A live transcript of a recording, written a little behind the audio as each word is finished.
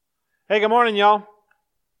Hey, good morning, y'all.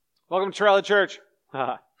 Welcome to Trailhead Church.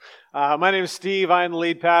 My name is Steve. I am the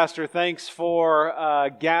lead pastor. Thanks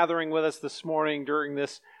for gathering with us this morning during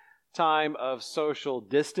this time of social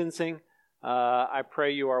distancing. I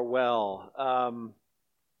pray you are well.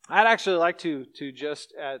 I'd actually like to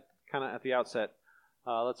just at the outset,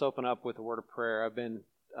 let's open up with a word of prayer. I've been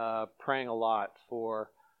praying a lot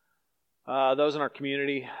for those in our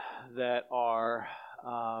community that are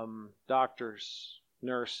doctors,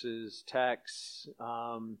 nurses, techs.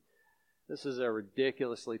 This is a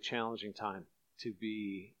ridiculously challenging time to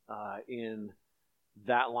be in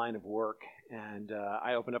that line of work. And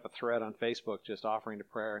I opened up a thread on Facebook just offering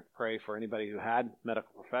to pray for anybody who had medical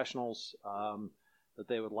professionals that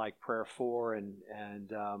they would like prayer for.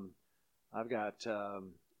 And I've got a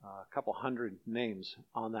couple hundred names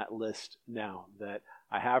on that list now that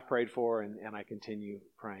I have prayed for and I continue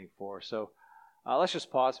praying for. So let's just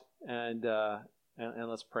pause and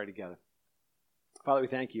let's pray together. Father, we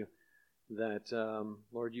thank you that,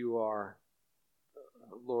 Lord, you are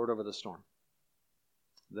Lord over the storm.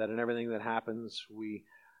 That in everything that happens, we,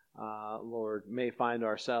 Lord, may find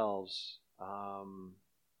ourselves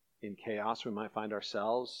in chaos. We might find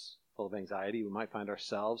ourselves full of anxiety. We might find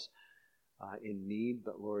ourselves in need.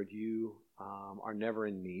 But, Lord, you are never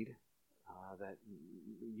in need. That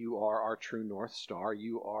you are our true North Star.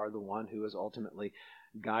 You are the one who is ultimately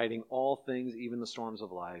guiding all things, even the storms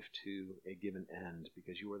of life, to a given end,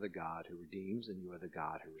 because you are the God who redeems and you are the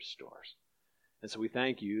God who restores. And so we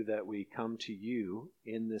thank you that we come to you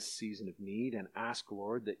in this season of need and ask,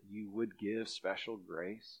 Lord, that you would give special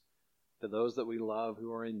grace to those that we love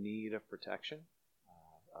who are in need of protection,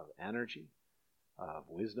 of energy, of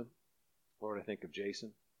wisdom. Lord, I think of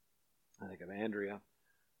Jason. I think of Andrea.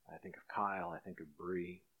 I think of Kyle. I think of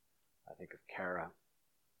Bree. I think of Kara.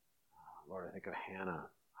 Lord, I think of Hannah.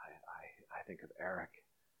 I think of Eric.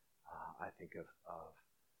 I think of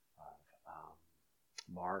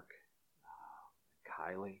Mark,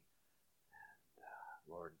 Kylie, and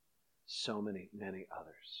Lord, so many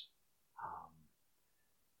others.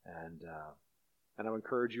 And I would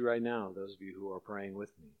encourage you right now, those of you who are praying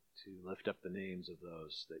with me, to lift up the names of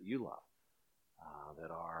those that you love,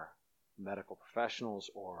 that are medical professionals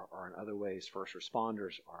or in other ways first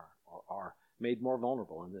responders or are made more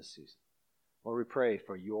vulnerable in this season. Lord, we pray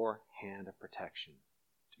for your hand of protection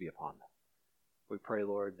to be upon them. We pray,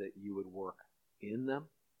 Lord, that you would work in them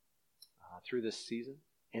through this season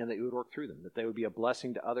and that you would work through them, that they would be a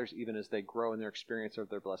blessing to others even as they grow in their experience of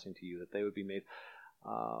their blessing to you, that they would be made,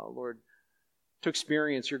 Lord, to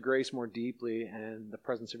experience your grace more deeply and the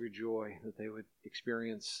presence of your joy, that they would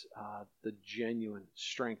experience the genuine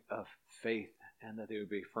strength of faith, and that they would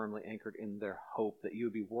be firmly anchored in their hope, that you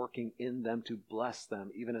would be working in them to bless them,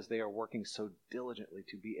 even as they are working so diligently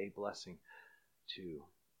to be a blessing to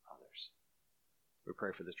others. We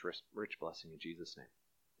pray for this rich blessing in Jesus' name.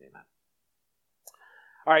 Amen.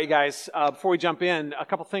 All right, guys, before we jump in, a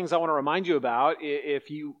couple things I want to remind you about. If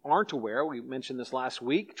you aren't aware, we mentioned this last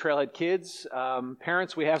week, Trailhead Kids,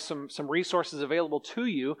 parents, we have some resources available to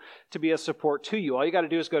you to be a support to you. All you got to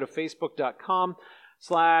do is go to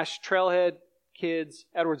facebook.com/TrailheadKids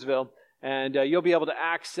Edwardsville, and you'll be able to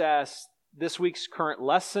access this week's current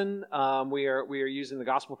lesson. We are using the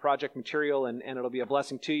Gospel Project material, and it'll be a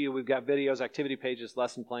blessing to you. We've got videos, activity pages,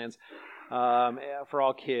 lesson plans for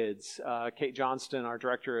all kids. Kate Johnston, our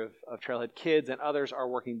director of Trailhead Kids, and others are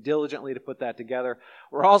working diligently to put that together.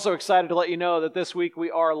 We're also excited to let you know that this week we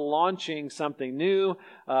are launching something new,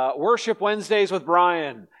 Worship Wednesdays with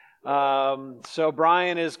Brian. So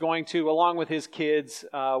Brian is going to, along with his kids,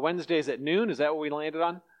 Wednesdays at noon, is that what we landed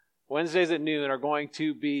on? Wednesdays at noon are going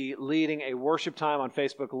to be leading a worship time on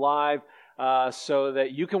Facebook Live so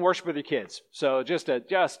that you can worship with your kids. So just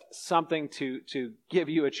something to give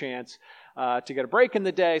you a chance to get a break in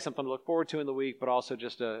the day, something to look forward to in the week, but also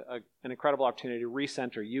just an incredible opportunity to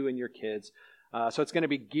recenter you and your kids. So it's going to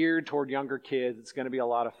be geared toward younger kids. It's going to be a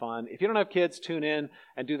lot of fun. If you don't have kids, tune in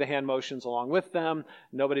and do the hand motions along with them.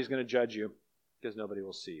 Nobody's going to judge you because nobody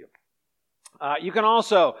will see you. You can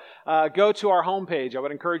also go to our homepage. I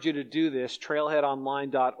would encourage you to do this,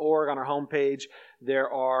 trailheadonline.org. On our homepage, there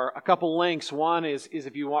are a couple links. One is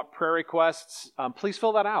if you want prayer requests, please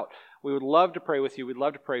fill that out. We would love to pray with you. We'd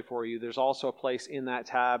love to pray for you. There's also a place in that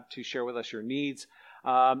tab to share with us your needs.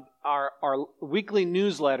 Our weekly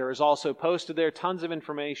newsletter is also posted there. Tons of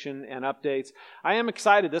information and updates. I am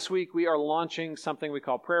excited. This week we are launching something we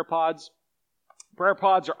call Prayer Pods. Prayer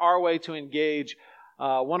Pods are our way to engage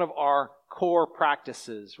one of our core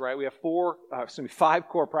practices, right? We have 5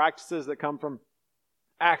 core practices that come from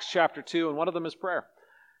Acts chapter 2, and one of them is prayer.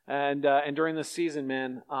 And during this season,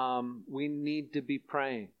 man, we need to be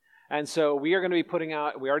praying. And so we are going to be putting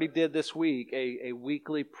out, we already did this week, a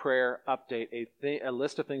weekly prayer update, a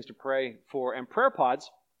list of things to pray for. And prayer pods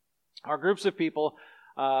are groups of people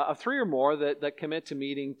of 3 or more that commit to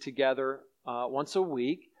meeting together once a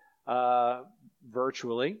week,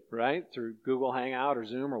 virtually, right, through Google Hangout or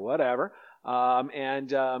Zoom or whatever, and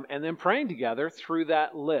then praying together through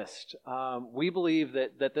that list. We believe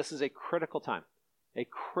that this is a critical time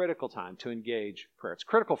to engage prayer. It's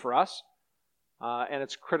critical for us, and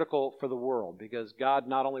it's critical for the world, because God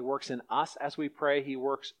not only works in us as we pray, He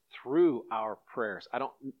works through our prayers. I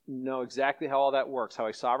don't know exactly how all that works, how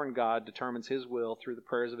a sovereign God determines His will through the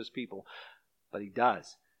prayers of His people, but He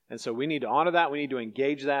does. And so we need to honor that. We need to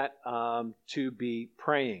engage that to be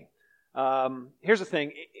praying. Here's the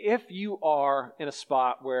thing. If you are in a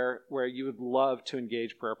spot where you would love to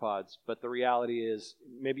engage prayer pods, but the reality is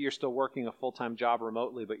maybe you're still working a full-time job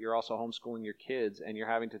remotely, but you're also homeschooling your kids and you're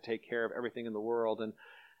having to take care of everything in the world,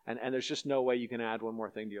 and there's just no way you can add one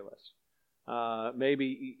more thing to your list.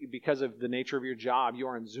 Maybe because of the nature of your job, you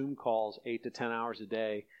are on Zoom calls 8 to 10 hours a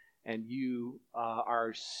day, and you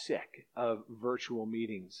are sick of virtual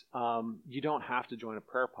meetings. You don't have to join a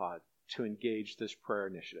prayer pod to engage this prayer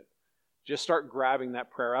initiative. Just start grabbing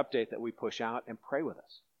that prayer update that we push out and pray with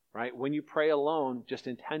us, right? When you pray alone, just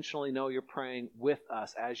intentionally know you're praying with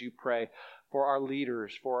us as you pray for our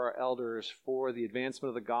leaders, for our elders, for the advancement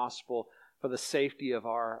of the gospel, for the safety of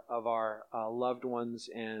our loved ones,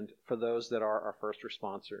 and for those that are our first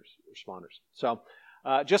responders. So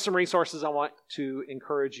just some resources I want to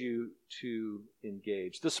encourage you to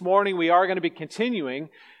engage. This morning we are going to be continuing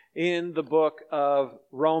in the book of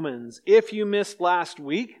Romans. If you missed last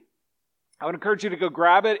week, I would encourage you to go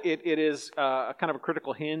grab it. It is a kind of a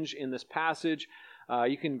critical hinge in this passage.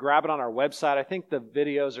 You can grab it on our website. I think the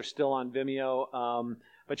videos are still on Vimeo,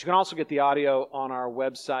 but you can also get the audio on our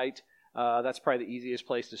website. That's probably the easiest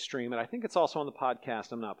place to stream it. I think it's also on the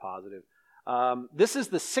podcast. I'm not positive. This is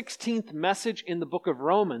the 16th message in the book of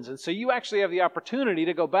Romans, and so you actually have the opportunity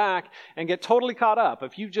to go back and get totally caught up.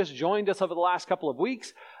 If you've just joined us over the last couple of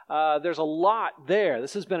weeks, there's a lot there.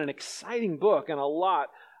 This has been an exciting book and a lot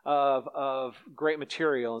of great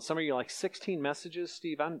material. And some of you are like, 16 messages,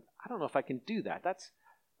 Steve? I don't know if I can do that. That's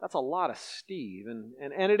a lot of Steve, and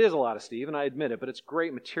it is a lot of Steve, and I admit it, but it's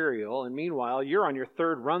great material. And meanwhile, you're on your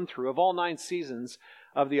 3rd run-through of all 9 seasons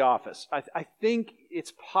of The Office. I think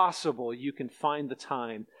it's possible you can find the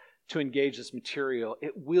time to engage this material.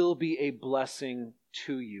 It will be a blessing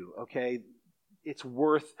to you, okay? It's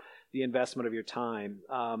worth the investment of your time.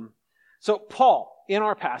 So Paul, in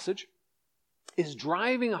our passage, is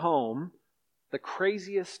driving home the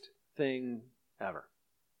craziest thing ever.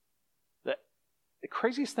 The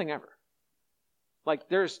craziest thing ever. Like,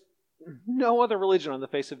 there's no other religion on the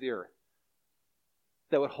face of the earth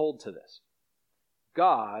that would hold to this.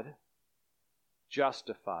 God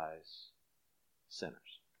justifies sinners.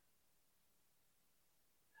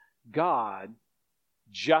 God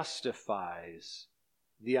justifies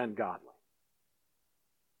the ungodly.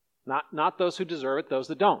 Not those who deserve it, those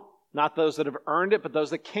that don't. Not those that have earned it, but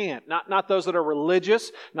those that can't. Not those that are religious,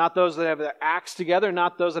 not those that have their acts together,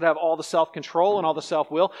 not those that have all the self-control and all the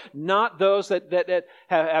self-will, not those that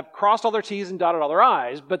have crossed all their T's and dotted all their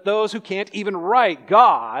I's, but those who can't even write.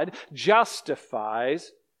 God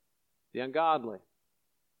justifies the ungodly.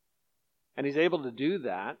 And He's able to do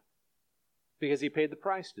that because He paid the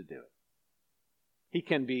price to do it. He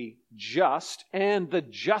can be just and the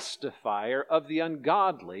justifier of the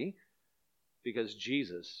ungodly because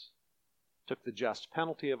Jesus took the just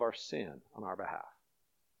penalty of our sin on our behalf.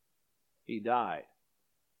 He died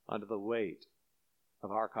under the weight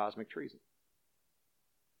of our cosmic treason.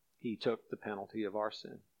 He took the penalty of our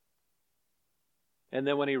sin. And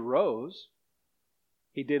then when He rose,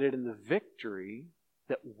 He did it in the victory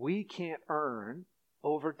that we can't earn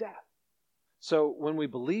over death. So when we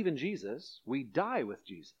believe in Jesus, we die with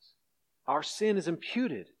Jesus. Our sin is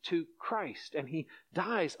imputed to Christ, and He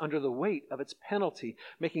dies under the weight of its penalty,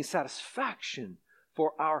 making satisfaction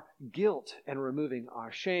for our guilt and removing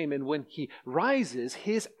our shame. And when He rises,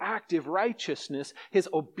 His active righteousness, His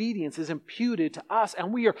obedience is imputed to us,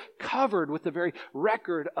 and we are covered with the very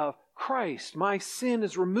record of Christ. My sin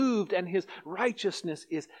is removed, and His righteousness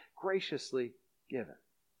is graciously given.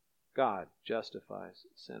 God justifies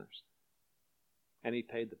sinners, and He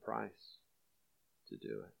paid the price to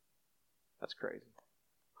do it. That's crazy.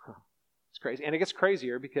 It's crazy. And it gets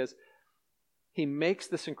crazier because He makes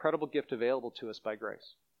this incredible gift available to us by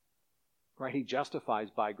grace. Right? He justifies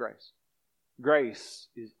by grace. Grace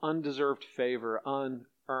is undeserved favor,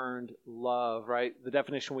 unearned love, right? The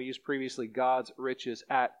definition we used previously, God's riches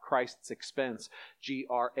at Christ's expense.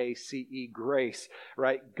 G-R-A-C-E, grace,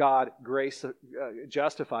 right? God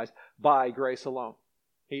justifies by grace alone.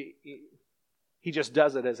 He just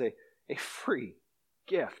does it as a free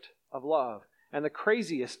gift of love. And the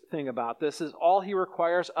craziest thing about this is all He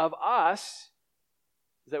requires of us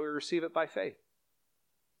is that we receive it by faith.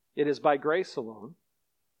 It is by grace alone,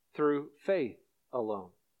 through faith alone.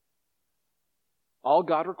 All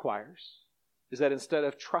God requires is that instead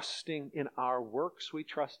of trusting in our works, we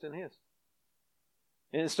trust in His.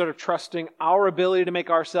 And instead of trusting our ability to make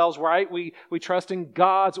ourselves right, we trust in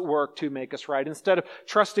God's work to make us right. Instead of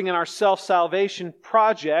trusting in our self-salvation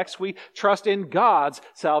projects, we trust in God's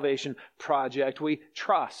salvation project. We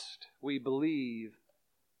trust, we believe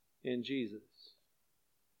in Jesus.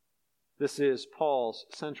 This is Paul's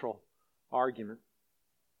central argument.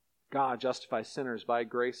 God justifies sinners by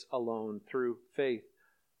grace alone, through faith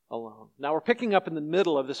alone. Now we're picking up in the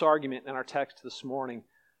middle of this argument in our text this morning.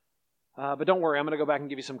 But don't worry, I'm going to go back and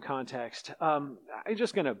give you some context.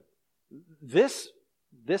 This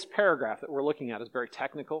paragraph that we're looking at is very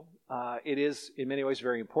technical. It is, in many ways,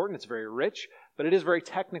 very important. It's very rich, but it is very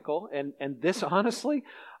technical. And this, honestly,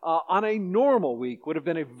 on a normal week, would have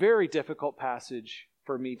been a very difficult passage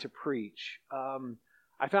for me to preach.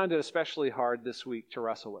 I found it especially hard this week to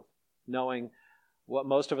wrestle with, knowing what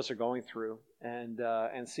most of us are going through,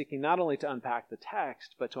 and seeking not only to unpack the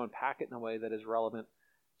text, but to unpack it in a way that is relevant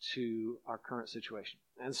to our current situation.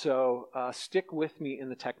 And so stick with me in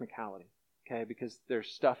the technicality, okay? Because there's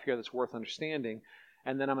stuff here that's worth understanding.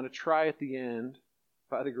 And then I'm going to try at the end,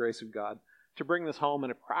 by the grace of God, to bring this home in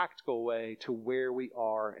a practical way to where we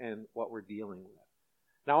are and what we're dealing with.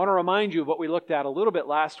 Now I want to remind you of what we looked at a little bit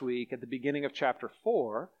last week at the beginning of chapter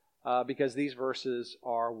 4, because these verses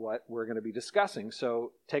are what we're going to be discussing.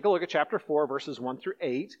 So take a look at chapter 4, verses 1 through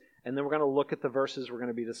 8, and then we're going to look at the verses we're going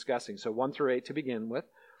to be discussing. So 1 through 8 to begin with.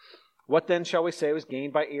 What then shall we say was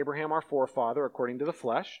gained by Abraham our forefather according to the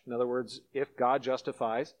flesh? In other words, if God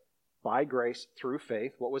justifies by grace through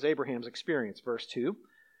faith, what was Abraham's experience? Verse 2,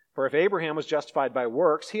 for if Abraham was justified by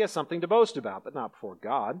works, he has something to boast about, but not before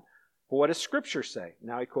God. For what does Scripture say?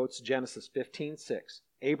 Now he quotes Genesis 15:6.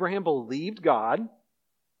 Abraham believed God,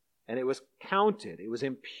 and it was counted, it was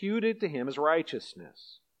imputed to him as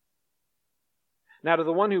righteousness. Now to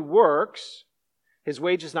the one who works, his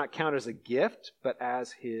wage is not counted as a gift, but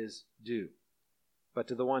as his due. But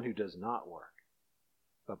to the one who does not work,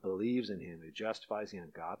 but believes in him who justifies the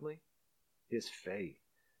ungodly, his faith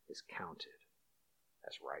is counted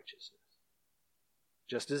as righteousness.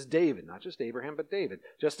 Just as David, not just Abraham, but David,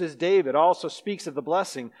 just as David also speaks of the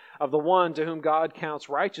blessing of the one to whom God counts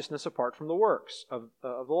righteousness apart from the works of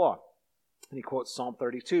the law. And he quotes Psalm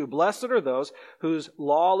 32, blessed are those whose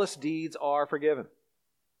lawless deeds are forgiven,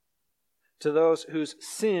 to those whose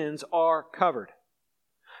sins are covered.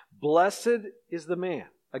 Blessed is the man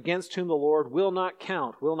against whom the Lord will not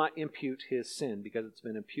impute his sin, because it's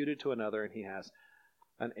been imputed to another and he has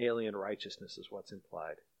an alien righteousness, is what's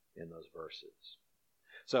implied in those verses.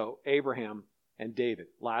 So Abraham and David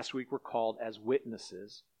last week were called as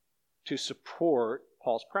witnesses to support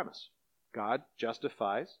Paul's premise. God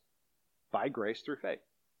justifies by grace through faith.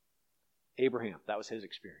 Abraham, that was his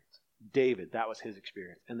experience. David, that was his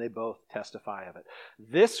experience, and they both testify of it.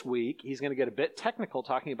 This week, he's going to get a bit technical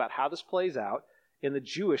talking about how this plays out in the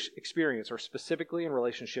Jewish experience, or specifically in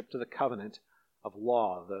relationship to the covenant of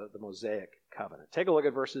law, the Mosaic covenant. Take a look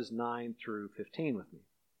at verses 9 through 15 with me.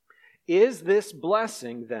 Is this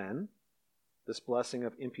blessing, then, this blessing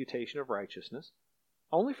of imputation of righteousness,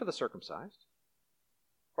 only for the circumcised,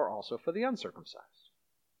 or also for the uncircumcised?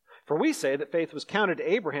 For we say that faith was counted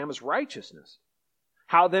to Abraham as righteousness.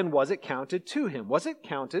 How then was it counted to him? Was it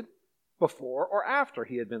counted before or after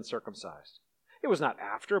he had been circumcised? It was not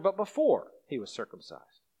after, but before he was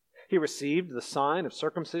circumcised. He received the sign of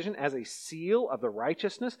circumcision as a seal of the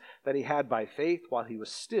righteousness that he had by faith while he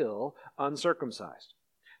was still uncircumcised.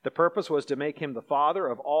 The purpose was to make him the father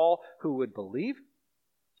of all who would believe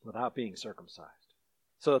without being circumcised,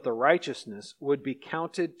 so that the righteousness would be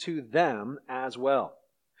counted to them as well,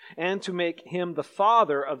 and to make him the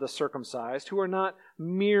father of the circumcised who are not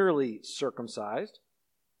merely circumcised,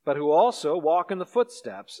 but who also walk in the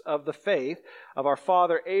footsteps of the faith of our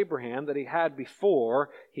father Abraham that he had before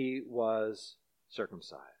he was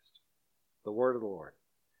circumcised. The word of the Lord.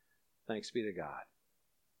 Thanks be to God.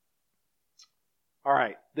 All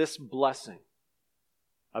right, this blessing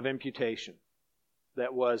of imputation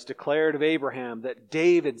that was declared of Abraham, that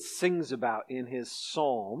David sings about in his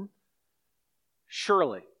psalm,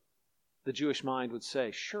 surely, the Jewish mind would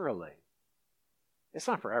say, surely, it's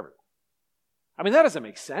not for everyone. I mean, that doesn't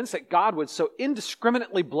make sense, that God would so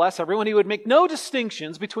indiscriminately bless everyone. He would make no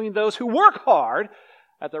distinctions between those who work hard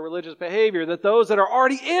at their religious behavior, that those that are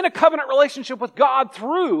already in a covenant relationship with God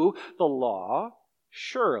through the law,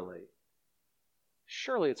 surely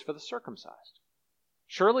it's for the circumcised.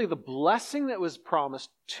 Surely the blessing that was promised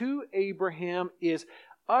to Abraham is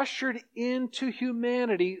ushered into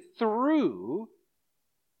humanity through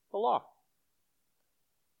the law.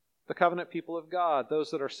 The covenant people of God,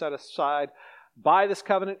 those that are set aside by this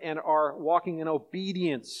covenant and are walking in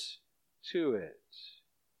obedience to it.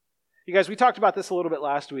 You guys, we talked about this a little bit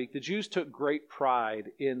last week. The Jews took great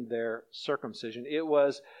pride in their circumcision. It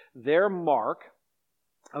was their mark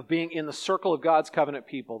of being in the circle of God's covenant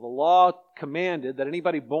people. The law commanded that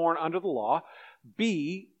anybody born under the law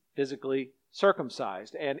be physically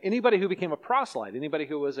circumcised. And anybody who became a proselyte, anybody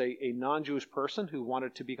who was a non-Jewish person who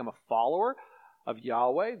wanted to become a follower of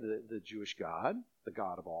Yahweh, the Jewish God, the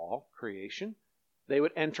God of all creation, they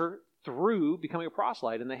would enter through becoming a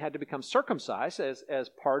proselyte, and they had to become circumcised as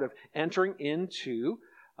part of entering into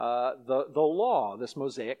the law, this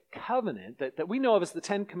Mosaic covenant that we know of as the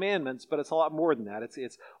Ten Commandments, but it's a lot more than that.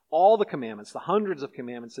 It's all the commandments, the hundreds of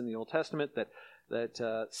commandments in the Old Testament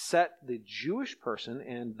that set the Jewish person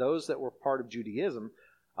and those that were part of Judaism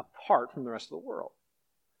apart from the rest of the world.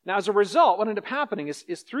 Now, as a result, what ended up happening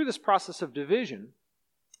is through this process of division,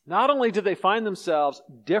 not only did they find themselves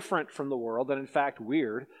different from the world, and in fact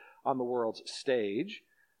weird on the world's stage,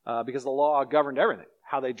 because the law governed everything.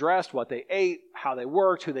 How they dressed, what they ate, how they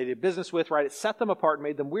worked, who they did business with, right? It set them apart and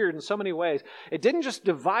made them weird in so many ways. It didn't just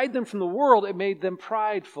divide them from the world, it made them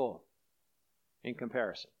prideful in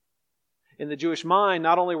comparison. In the Jewish mind,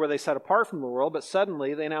 not only were they set apart from the world, but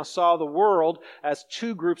suddenly they now saw the world as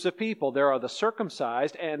two groups of people. There are the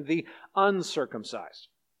circumcised and the uncircumcised.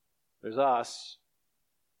 There's us,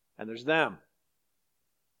 and there's them.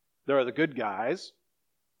 There are the good guys,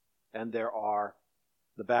 and there are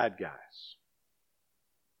the bad guys.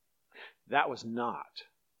 That was not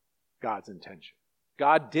God's intention.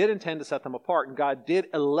 God did intend to set them apart, and God did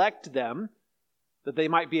elect them that they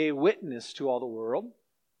might be a witness to all the world,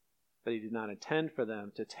 but He did not intend for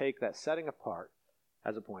them to take that setting apart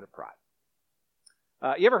as a point of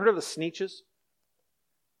pride. You ever heard of the Sneetches?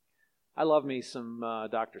 I love me some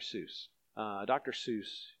Dr. Seuss. Dr.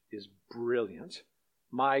 Seuss is brilliant.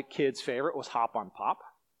 My kid's favorite was Hop on Pop,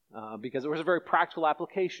 because there was a very practical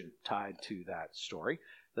application tied to that story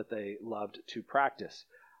that they loved to practice.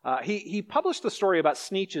 He published the story about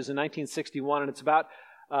Sneetches in 1961, and it's about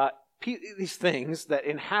these things that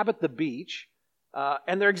inhabit the beach,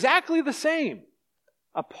 and they're exactly the same,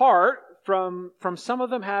 apart from some of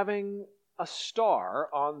them having a star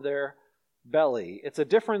on their belly. It's a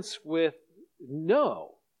difference with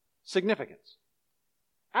no significance.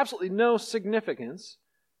 Absolutely no significance.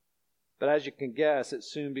 But as you can guess, it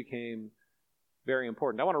soon became very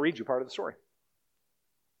important. I want to read you part of the story.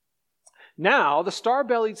 Now, the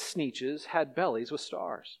star-bellied Sneetches had bellies with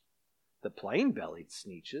stars. The plain-bellied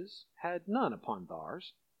Sneetches had none upon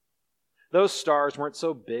theirs. Those stars weren't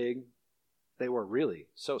so big. They were really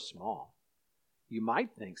so small. You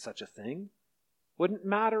might think such a thing wouldn't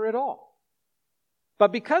matter at all.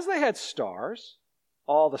 But because they had stars,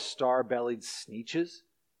 all the star-bellied Sneetches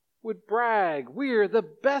would brag, "We're the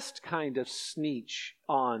best kind of Sneetch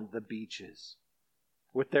on the beaches."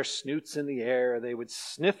 With their snoots in the air, they would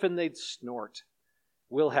sniff and they'd snort.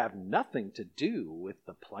 "We'll have nothing to do with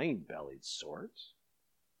the plain-bellied sort."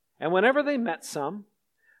 And whenever they met some,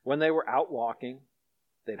 when they were out walking,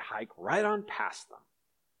 they'd hike right on past them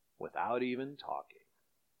without even talking.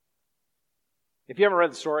 If you haven't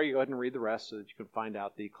read the story, you go ahead and read the rest so that you can find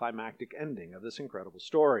out the climactic ending of this incredible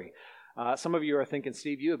story. Some of you are thinking,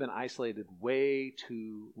 Steve, you have been isolated way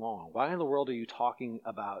too long. Why in the world are you talking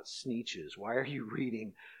about Sneetches? Why are you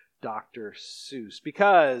reading Dr. Seuss?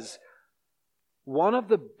 Because one of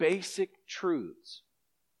the basic truths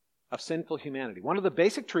of sinful humanity, one of the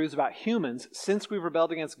basic truths about humans since we've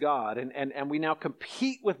rebelled against God, and we now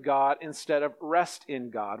compete with God instead of rest in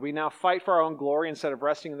God. We now fight for our own glory instead of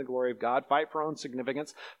resting in the glory of God, fight for our own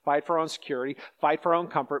significance, fight for our own security, fight for our own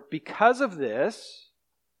comfort. Because of this,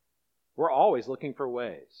 we're always looking for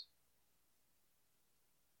ways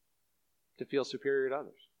to feel superior to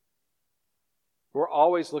others. We're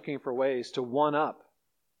always looking for ways to one-up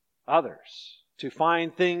others, to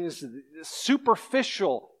find things,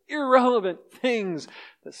 superficial, irrelevant things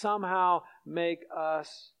that somehow make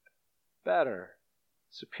us better,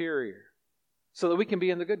 superior, so that we can be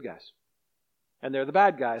in the good guys. And they're the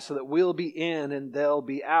bad guys, so that we'll be in and they'll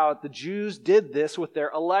be out. The Jews did this with their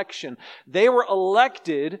election. They were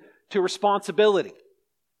elected to responsibility.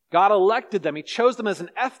 God elected them. He chose them as an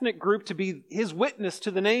ethnic group to be His witness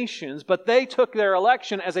to the nations, but they took their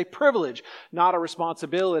election as a privilege, not a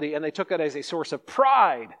responsibility, and they took it as a source of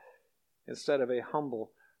pride instead of a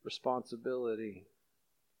humble responsibility.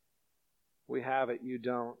 We have it, you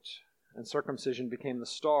don't. And circumcision became the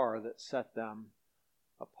star that set them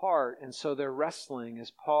apart. And so they're wrestling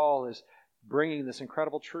as Paul is bringing this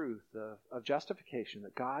incredible truth of justification,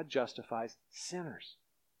 that God justifies sinners,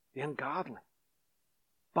 the ungodly.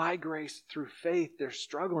 By grace through faith, they're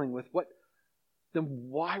struggling with then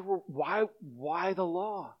why the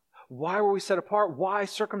law? Why were we set apart? Why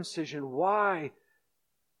circumcision? Why?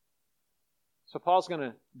 So Paul's going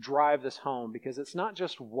to drive this home, because it's not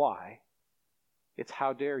just why, it's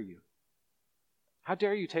how dare you. How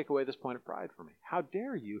dare you take away this point of pride from me? How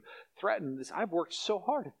dare you threaten this? I've worked so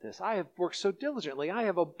hard at this. I have worked so diligently. I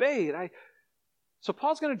have obeyed. So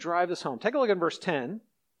Paul's going to drive this home. Take a look at verse 10.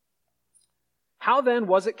 How then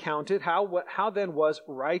was it counted? How then was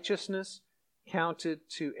righteousness counted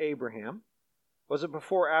to Abraham? Was it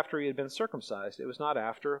before or after he had been circumcised? It was not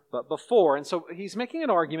after, but before. And so he's making an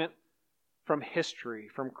argument from history,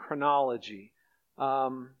 from chronology.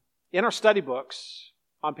 In our study books,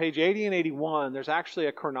 on page 80 and 81, there's actually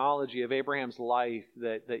a chronology of Abraham's life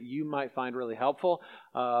that you might find really helpful.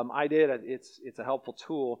 I did. It's a helpful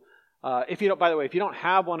tool. If you don't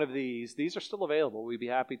have one of these are still available. We'd be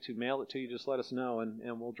happy to mail it to you. Just let us know,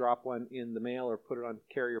 and we'll drop one in the mail or put it on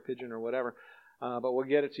carrier pigeon or whatever. But we'll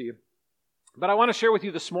get it to you. But I want to share with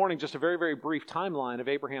you this morning just a very, very brief timeline of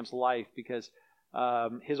Abraham's life, because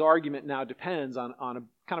his argument now depends on a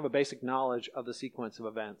kind of a basic knowledge of the sequence of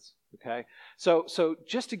events. Okay, so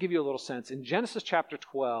just to give you a little sense, in Genesis chapter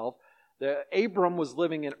 12. Abram was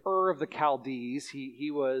living in Ur of the Chaldees.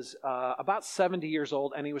 He was about 70 years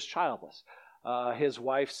old, and he was childless. His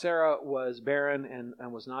wife Sarah was barren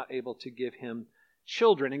and was not able to give him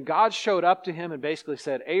children. And God showed up to him and basically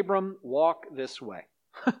said, Abram, walk this way.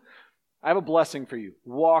 I have a blessing for you.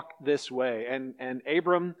 Walk this way. And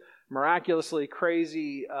Abram, miraculously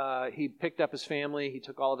crazy, he picked up his family, he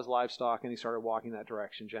took all of his livestock, and he started walking that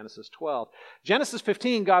direction, Genesis 12. Genesis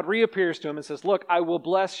 15, God reappears to him and says, look, I will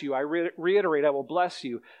bless you. I reiterate, I will bless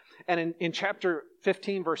you. And in chapter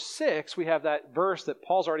 15, verse 6, we have that verse that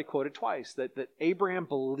Paul's already quoted twice, that Abraham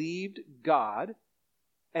believed God,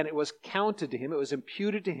 and it was counted to him, it was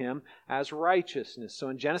imputed to him as righteousness. So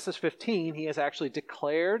in Genesis 15, he is actually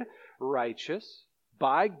declared righteous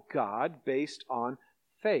by God based on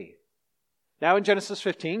faith. Now in Genesis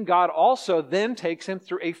 15, God also then takes him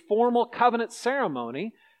through a formal covenant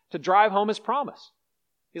ceremony to drive home His promise.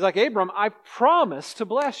 He's like, Abram, I promised to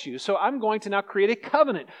bless you, so I'm going to now create a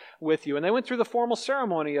covenant with you. And they went through the formal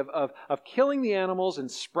ceremony of killing the animals and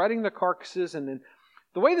spreading the carcasses. And then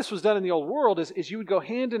the way this was done in the old world is you would go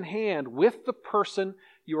hand in hand with the person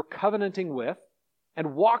you were covenanting with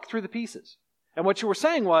and walk through the pieces. And what you were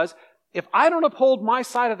saying was, if I don't uphold my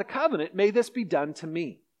side of the covenant, may this be done to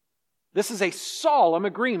me. This is a solemn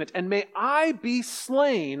agreement, and may I be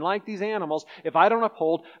slain like these animals if I don't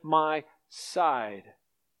uphold my side.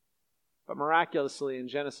 But miraculously, in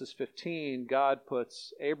Genesis 15, God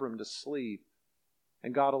puts Abram to sleep,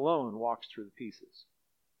 and God alone walks through the pieces,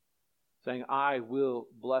 saying, I will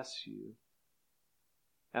bless you,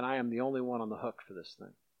 and I am the only one on the hook for this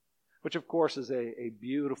thing. Which, of course, is a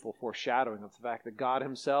beautiful foreshadowing of the fact that God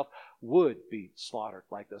Himself would be slaughtered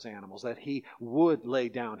like those animals, that He would lay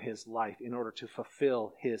down His life in order to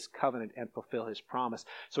fulfill His covenant and fulfill His promise.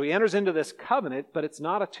 So He enters into this covenant, but it's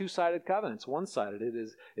not a two-sided covenant. It's one-sided. It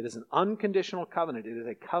is an unconditional covenant. It is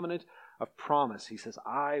a covenant of promise. He says,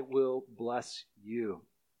 I will bless you.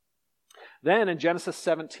 Then in Genesis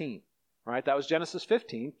 17, right, that was Genesis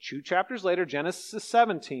 15. 2 chapters later, Genesis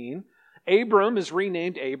 17, Abram is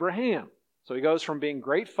renamed Abraham. So he goes from being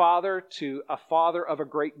great father to a father of a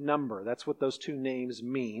great number. That's what those two names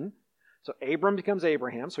mean. So Abram becomes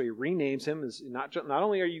Abraham, so he renames him as not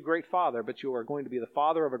only are you great father, but you are going to be the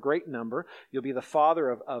father of a great number. You'll be the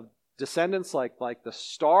father of descendants like the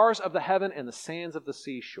stars of the heaven and the sands of the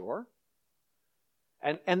seashore.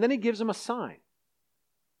 And then he gives him a sign.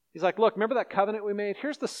 He's like, look, remember that covenant we made?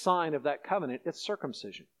 Here's the sign of that covenant. It's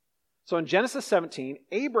circumcision. So in Genesis 17,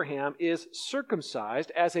 Abraham is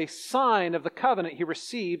circumcised as a sign of the covenant he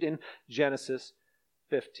received in Genesis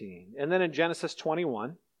 15. And then in Genesis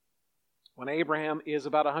 21, when Abraham is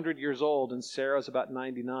about 100 years old and Sarah is about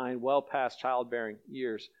 99, well past childbearing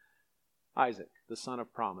years, Isaac, the son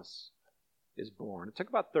of promise, is born. It took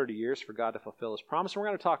about 30 years for God to fulfill His promise, and we're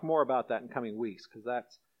going to talk more about that in coming weeks because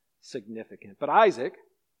that's significant. But Isaac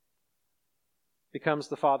becomes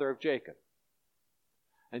the father of Jacob.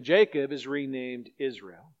 And Jacob is renamed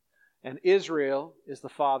Israel. And Israel is the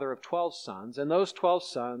father of 12 sons, and those 12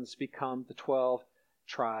 sons become the 12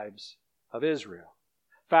 tribes of Israel.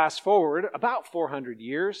 Fast forward about 400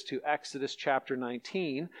 years to Exodus chapter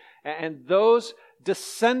 19, and those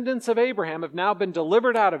descendants of Abraham have now been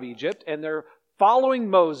delivered out of Egypt, and they're following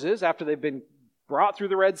Moses after they've been brought through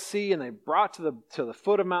the Red Sea and they brought to the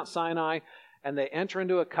foot of Mount Sinai, and they enter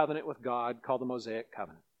into a covenant with God called the Mosaic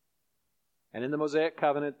Covenant. And in the Mosaic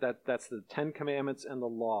Covenant, that's the 10 Commandments and the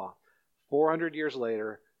law. 400 years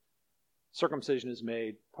later, circumcision is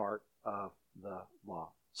made part of the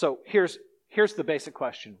law. So here's the basic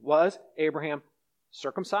question. Was Abraham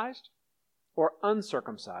circumcised or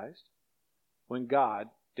uncircumcised when God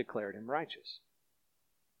declared him righteous?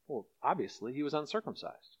 Well, obviously he was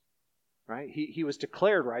uncircumcised, right? He was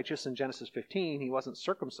declared righteous in Genesis 15. He wasn't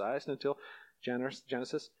circumcised until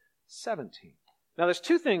Genesis 17. Now there's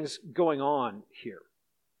two things going on here.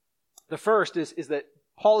 The first is that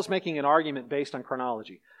Paul is making an argument based on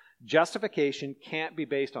chronology. Justification can't be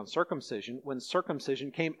based on circumcision when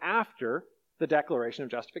circumcision came after the declaration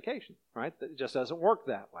of justification, right? It just doesn't work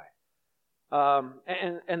that way.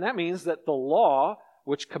 And that means that the law,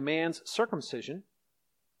 which commands circumcision,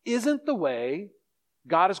 isn't the way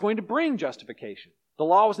God is going to bring justification. The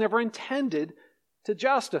law was never intended to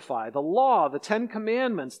justify. The law, the 10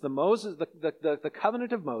 Commandments, the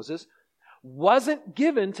covenant of Moses, wasn't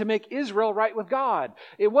given to make Israel right with God.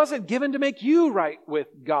 It wasn't given to make you right with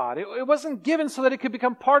God. It wasn't given so that it could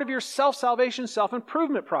become part of your self-salvation,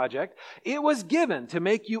 self-improvement project. It was given to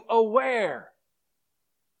make you aware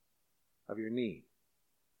of your need.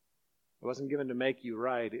 It wasn't given to make you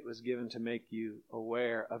right. It was given to make you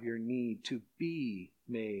aware of your need to be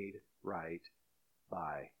made right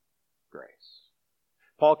by grace.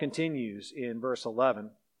 Paul continues in verse 11.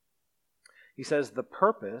 He says the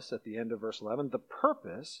purpose, at the end of verse 11, the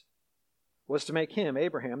purpose was to make him,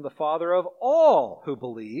 Abraham, the father of all who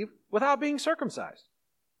believe without being circumcised,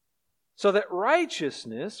 so that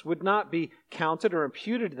righteousness would not be counted or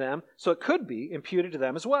imputed to them, so it could be imputed to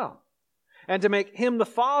them as well. And to make him the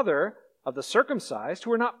father of the circumcised,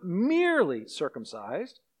 who are not merely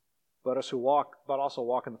circumcised, but also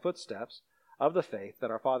walk in the footsteps of the faith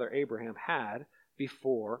that our father Abraham had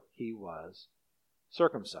before he was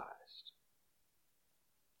circumcised.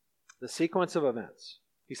 The sequence of events.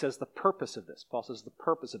 He says the purpose of this. Paul says the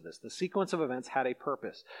purpose of this. The sequence of events had a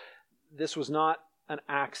purpose. This was not an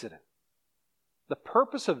accident. The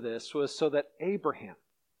purpose of this was so that Abraham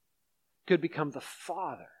could become the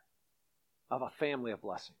father of a family of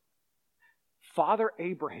blessing. Father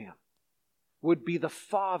Abraham would be the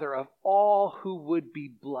father of all who would be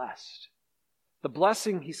blessed. The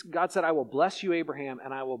blessing, God said, I will bless you, Abraham,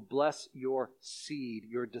 and I will bless your seed,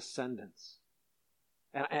 your descendants.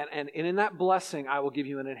 And in that blessing, I will give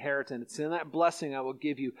you an inheritance. In that blessing, I will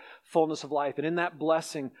give you fullness of life. And in that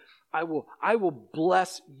blessing, I will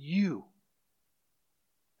bless you.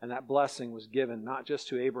 And that blessing was given not just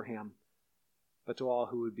to Abraham, but to all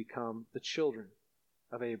who would become the children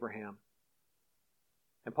of Abraham.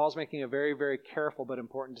 And Paul's making a very, very careful but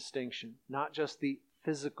important distinction. Not just the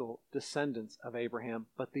physical descendants of Abraham,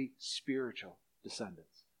 but the spiritual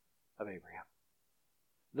descendants of Abraham.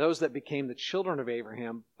 Those that became the children of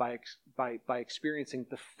Abraham by experiencing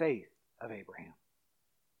the faith of Abraham.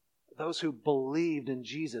 Those who believed in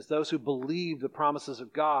Jesus, those who believed the promises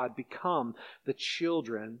of God, become the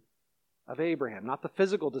children of Abraham. Not the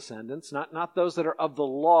physical descendants, not those that are of the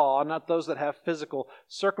law, not those that have physical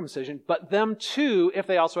circumcision, but them too if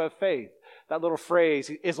they also have faith. That little phrase,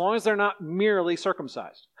 as long as they're not merely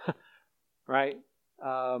circumcised, right?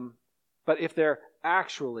 But if they're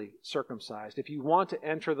actually circumcised, if you want to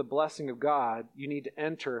enter the blessing of God, you need to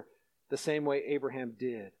enter the same way Abraham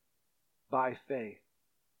did, by faith.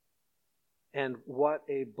 And what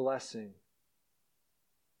a blessing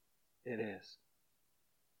it is.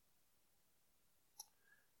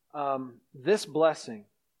 This blessing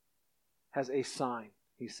has a sign,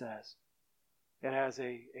 he says. It has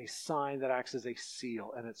a sign that acts as a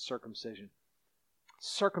seal, and it's circumcision.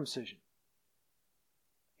 Circumcision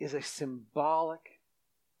is a symbolic,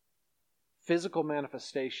 physical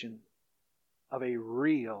manifestation of a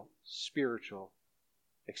real spiritual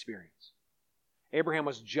experience. Abraham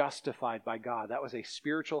was justified by God. That was a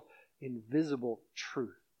spiritual, invisible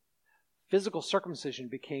truth. Physical circumcision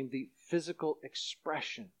became the physical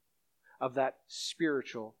expression of that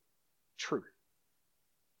spiritual truth.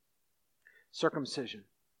 Circumcision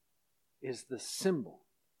is the symbol,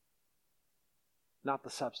 not the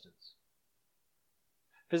substance.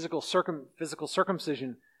 Physical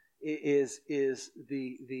circumcision is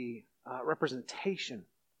the representation,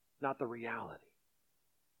 not the reality.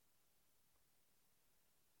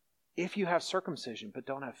 If you have circumcision but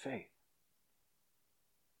don't have faith,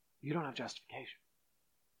 you don't have justification.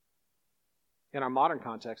 In our modern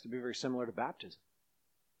context, it'd be very similar to baptism.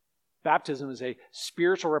 Baptism is a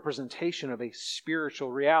spiritual representation of a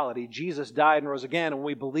spiritual reality. Jesus died and rose again, and when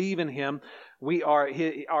we believe in Him, we are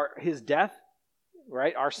His death,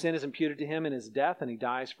 right? Our sin is imputed to Him in His death, and He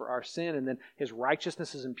dies for our sin, and then His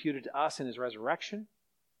righteousness is imputed to us in His resurrection.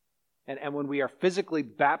 And when we are physically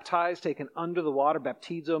baptized, taken under the water,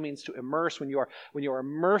 baptizo means to immerse. When you are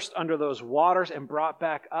immersed under those waters and brought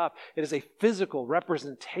back up, it is a physical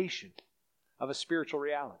representation of a spiritual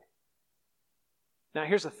reality. Now,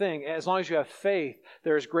 here's the thing. As long as you have faith,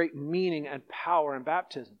 there is great meaning and power in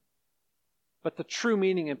baptism. But the true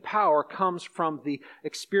meaning and power comes from the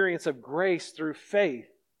experience of grace through faith,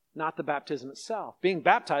 not the baptism itself. Being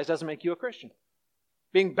baptized doesn't make you a Christian.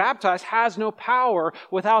 Being baptized has no power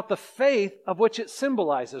without the faith of which it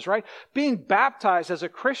symbolizes, right? Being baptized as a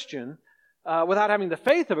Christian without having the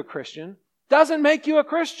faith of a Christian doesn't make you a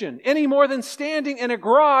Christian any more than standing in a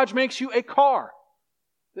garage makes you a car.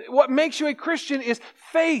 What makes you a Christian is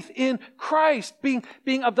faith in Christ,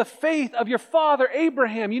 being of the faith of your father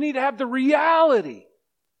Abraham. You need to have the reality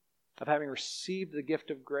of having received the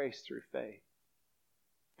gift of grace through faith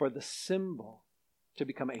for the symbol to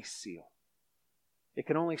become a seal. It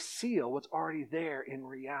can only seal what's already there in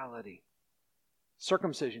reality.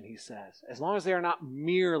 Circumcision, he says, as long as they are not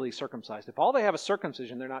merely circumcised. If all they have is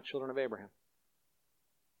circumcision, they're not children of Abraham.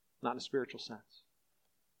 Not in a spiritual sense.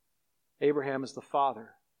 Abraham is the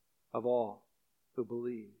father of all who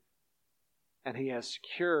believe. And he has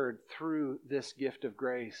secured through this gift of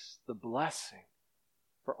grace the blessing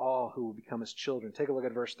for all who will become his children. Take a look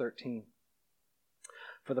at verse 13.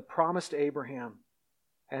 For the promise to Abraham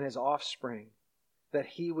and his offspring that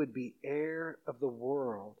he would be heir of the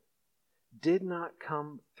world did not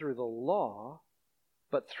come through the law,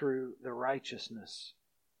 but through the righteousness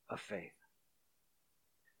of faith.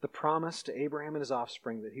 The promise to Abraham and his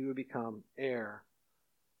offspring that he would become heir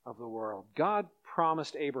of the world. God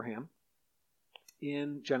promised Abraham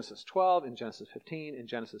in Genesis 12, in Genesis 15, in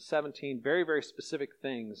Genesis 17, very, very specific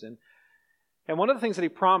things. And one of the things that he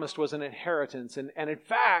promised was an inheritance. And in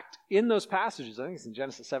fact, in those passages, I think it's in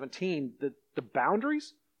Genesis 17, the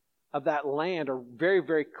boundaries of that land are very,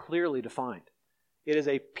 very clearly defined. It is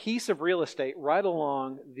a piece of real estate right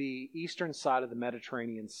along the eastern side of the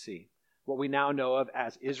Mediterranean Sea. What we now know of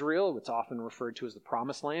as Israel, it's often referred to as the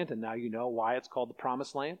Promised Land, and now you know why it's called the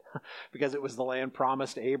Promised Land, because it was the land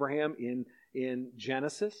promised to Abraham in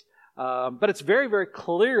Genesis. But it's very, very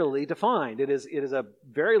clearly defined. It is a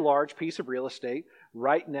very large piece of real estate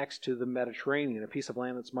right next to the Mediterranean, a piece of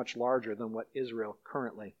land that's much larger than what Israel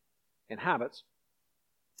currently inhabits.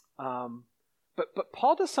 But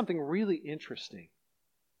Paul does something really interesting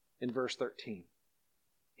in verse 13.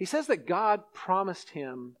 He says that God promised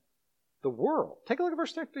him the world. Take a look at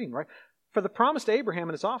verse 13, right? For the promise to Abraham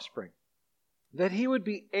and his offspring, that he would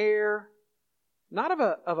be heir, not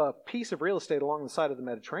of a piece of real estate along the side of the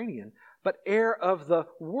Mediterranean, but heir of the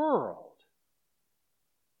world.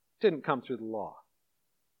 Didn't come through the law,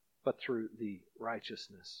 but through the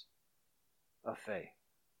righteousness of faith.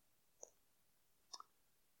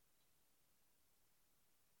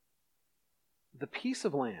 The piece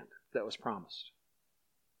of land that was promised,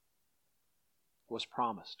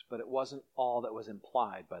 but it wasn't all that was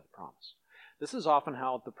implied by the promise. This is often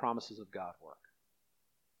how the promises of God work.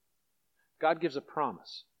 God gives a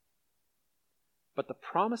promise, but the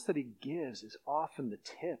promise that he gives is often the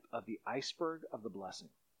tip of the iceberg of the blessing.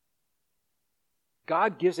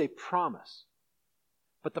 God gives a promise,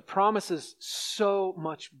 but the promise is so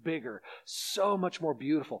much bigger, so much more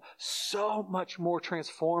beautiful, so much more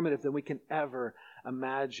transformative than we can ever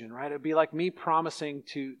imagine, right? It would be like me promising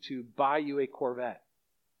to buy you a Corvette.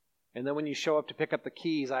 And then when you show up to pick up the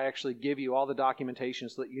keys, I actually give you all the documentation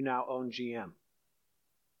so that you now own GM.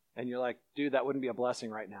 And you're like, dude, that wouldn't be a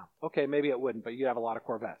blessing right now. Okay, maybe it wouldn't, but you have a lot of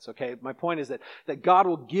Corvettes, okay? My point is that God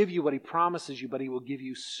will give you what he promises you, but he will give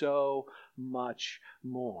you so much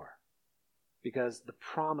more. Because the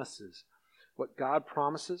promises, what God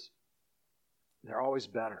promises, they're always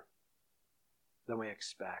better than we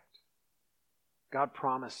expect. God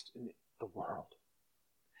promised in the world,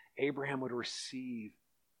 Abraham would receive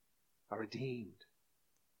a redeemed,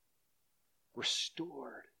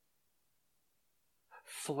 restored,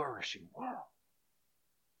 flourishing world.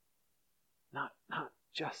 Not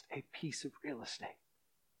just a piece of real estate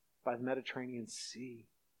by the Mediterranean Sea,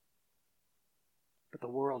 but the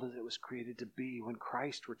world as it was created to be when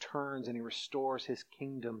Christ returns and he restores his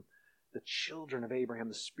kingdom the children of Abraham,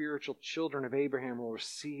 the spiritual children of Abraham, will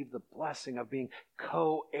receive the blessing of being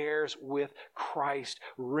co-heirs with Christ,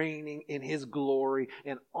 reigning in his glory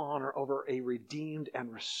and honor over a redeemed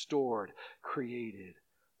and restored created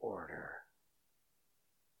order.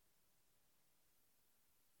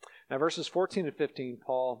 Now, verses 14 and 15,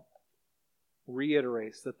 Paul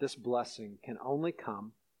reiterates that this blessing can only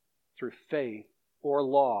come through faith or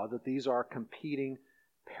law, that these are competing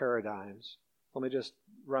paradigms. Let me just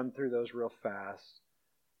run through those real fast.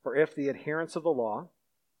 For if the adherents of the law,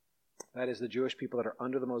 that is the Jewish people that are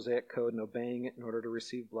under the Mosaic code and obeying it in order to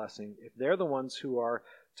receive blessing, if they're the ones who are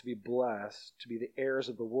to be blessed, to be the heirs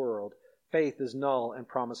of the world, faith is null and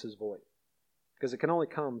promise is void. Because it can only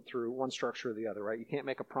come through one structure or the other, right? You can't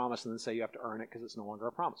make a promise and then say you have to earn it because it's no longer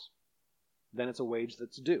a promise. Then it's a wage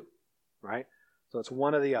that's due, right? So it's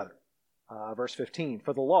one or the other. Verse 15,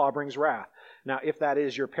 for the law brings wrath. Now, if that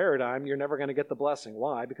is your paradigm, you're never going to get the blessing.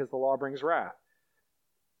 Why? Because the law brings wrath.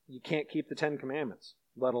 You can't keep the 10 Commandments,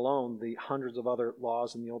 let alone the hundreds of other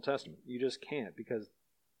laws in the Old Testament. You just can't, because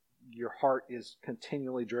your heart is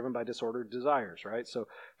continually driven by disordered desires, right? So,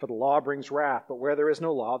 for the law brings wrath, but where there is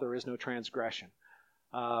no law, there is no transgression.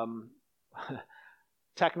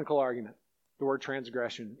 Technical argument, the word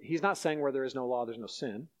transgression. He's not saying where there is no law, there's no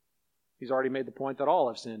sin. He's already made the point that all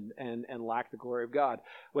have sinned and lack the glory of God.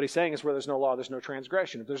 What he's saying is where there's no law, there's no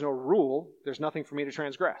transgression. If there's no rule, there's nothing for me to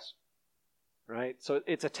transgress. Right? So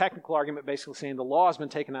it's a technical argument basically saying the law has been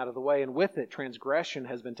taken out of the way, and with it, transgression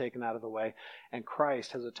has been taken out of the way, and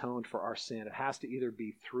Christ has atoned for our sin. It has to either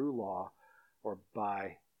be through law or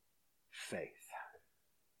by faith.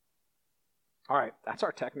 All right, that's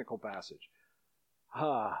our technical passage.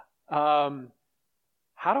 How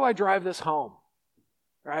do I drive this home?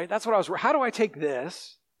 Right? That's what how do I take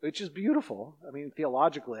this, which is beautiful. I mean,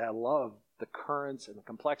 theologically, I love the currents and the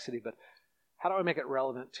complexity, but how do I make it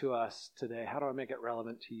relevant to us today? How do I make it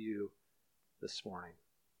relevant to you this morning?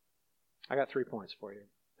 I got 3 points for you,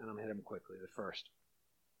 and I'm going to hit them quickly. The first,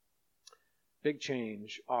 big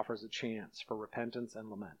change offers a chance for repentance and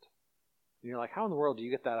lament. And you're like, how in the world do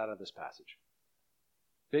you get that out of this passage?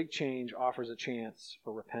 Big change offers a chance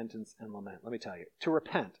for repentance and lament. Let me tell you, to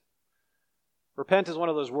repent. Repent is one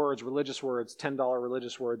of those words, religious words, $10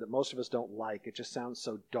 religious word that most of us don't like. It just sounds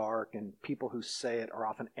so dark, and people who say it are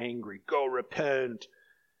often angry. Go repent.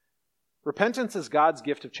 Repentance is God's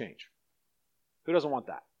gift of change. Who doesn't want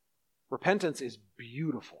that? Repentance is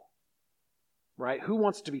beautiful, right? Who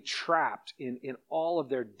wants to be trapped in all of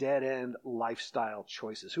their dead-end lifestyle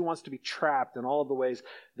choices? Who wants to be trapped in all of the ways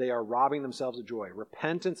they are robbing themselves of joy?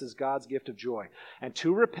 Repentance is God's gift of joy. And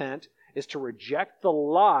to repent is to reject the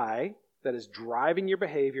lie that is driving your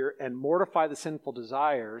behavior and mortify the sinful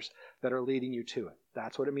desires that are leading you to it.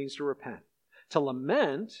 That's what it means to repent. To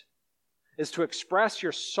lament is to express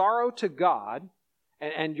your sorrow to God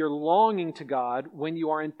and your longing to God when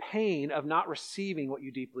you are in pain of not receiving what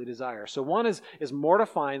you deeply desire. So one is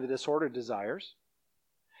mortifying the disordered desires,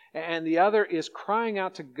 and the other is crying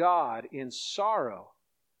out to God in sorrow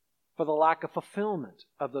for the lack of fulfillment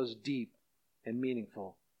of those deep and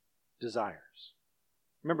meaningful desires.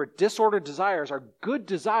 Remember, disordered desires are good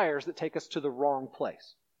desires that take us to the wrong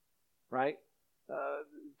place, right?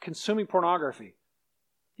 Consuming pornography,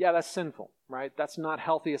 yeah, that's sinful, right? That's not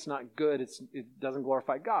healthy, it's not good, it doesn't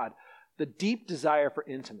glorify God. The deep desire for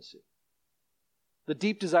intimacy, the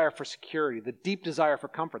deep desire for security, the deep desire for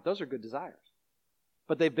comfort, those are good desires.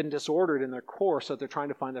 But they've been disordered in their core, so they're trying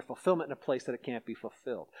to find their fulfillment in a place that it can't be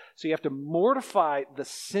fulfilled. So you have to mortify the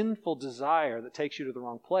sinful desire that takes you to the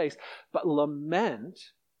wrong place, but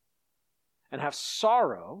lament and have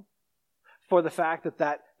sorrow for the fact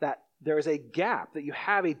that there is a gap, that you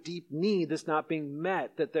have a deep need that's not being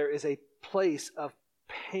met, that there is a place of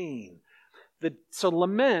pain. So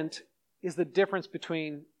lament is the difference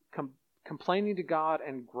between complaining to God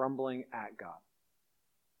and grumbling at God.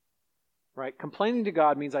 Right? Complaining to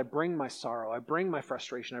God means I bring my sorrow, I bring my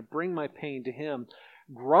frustration, I bring my pain to Him.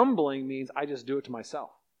 Grumbling means I just do it to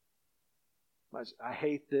myself. I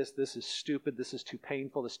hate this, this is stupid, this is too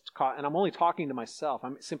painful, and I'm only talking to myself.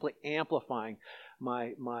 I'm simply amplifying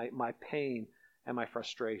my pain and my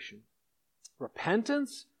frustration.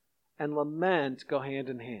 Repentance and lament go hand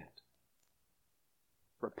in hand.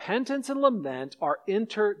 Repentance and lament are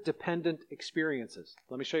interdependent experiences.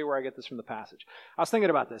 Let me show you where I get this from the passage. I was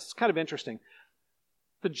thinking about this. It's kind of interesting.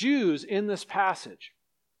 The Jews in this passage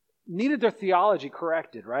needed their theology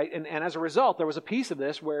corrected, right? And as a result, there was a piece of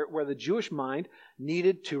this where the Jewish mind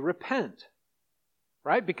needed to repent,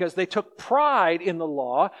 right? Because they took pride in the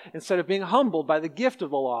law instead of being humbled by the gift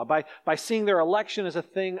of the law, by seeing their election as a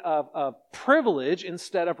thing of privilege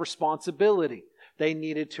instead of responsibility. They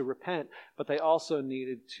needed to repent, but they also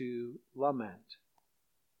needed to lament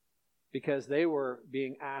because they were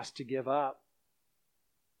being asked to give up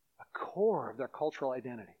a core of their cultural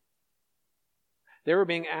identity. They were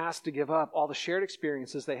being asked to give up all the shared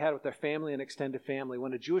experiences they had with their family and extended family.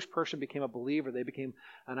 When a Jewish person became a believer, they became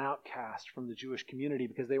an outcast from the Jewish community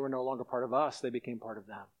because they were no longer part of us. They became part of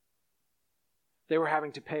them. They were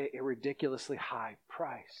having to pay a ridiculously high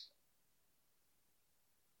price.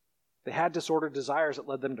 They had disordered desires that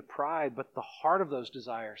led them to pride, but the heart of those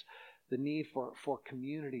desires, the need for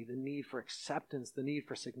community, the need for acceptance, the need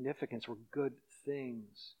for significance were good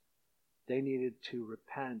things. They needed to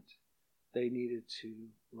repent. They needed to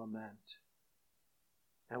lament.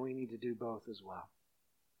 And we need to do both as well.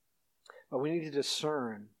 But we need to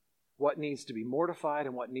discern what needs to be mortified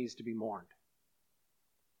and what needs to be mourned.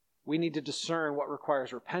 We need to discern what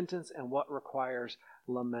requires repentance and what requires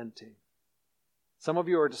lamenting. Some of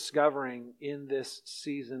you are discovering in this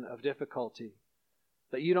season of difficulty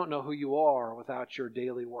that you don't know who you are without your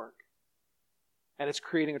daily work. And it's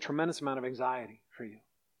creating a tremendous amount of anxiety for you.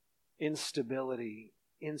 Instability,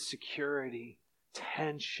 insecurity,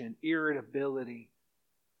 tension, irritability.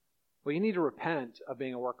 Well, you need to repent of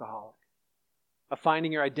being a workaholic, of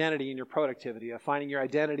finding your identity in your productivity, of finding your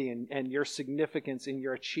identity and your significance in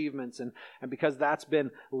your achievements. And because that's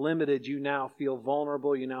been limited, you now feel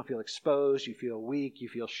vulnerable, you now feel exposed, you feel weak, you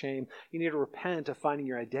feel shame. You need to repent of finding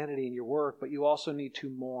your identity in your work, but you also need to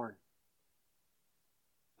mourn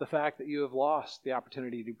the fact that you have lost the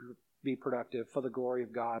opportunity to be productive for the glory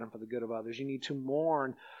of God and for the good of others. You need to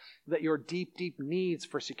mourn that your deep, deep needs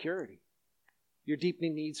for security, your deep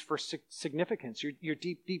needs for significance, your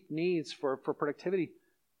deep, deep needs for productivity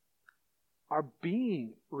are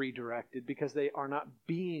being redirected because they are not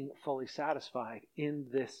being fully satisfied in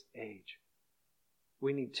this age.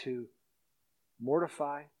 We need to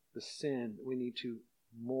mortify the sin. We need to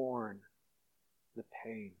mourn the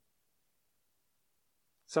pain.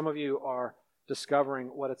 Some of you are discovering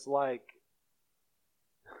what it's like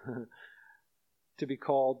to be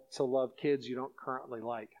called to love kids you don't currently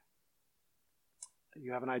like.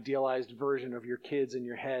 You have an idealized version of your kids in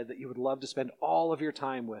your head that you would love to spend all of your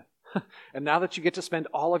time with. And now that you get to spend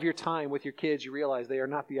all of your time with your kids, you realize they are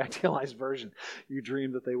not the idealized version you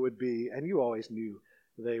dreamed that they would be, and you always knew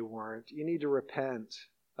they weren't. You need to repent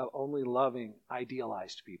of only loving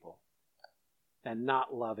idealized people and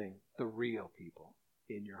not loving the real people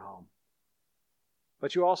in your home.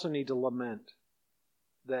 But you also need to lament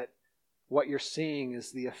that what you're seeing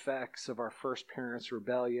is the effects of our first parents'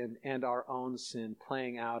 rebellion and our own sin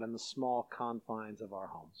playing out in the small confines of our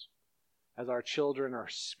homes. As our children are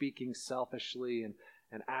speaking selfishly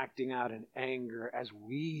and acting out in anger, as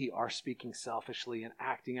we are speaking selfishly and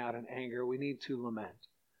acting out in anger, we need to lament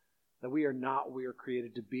that we are not what we were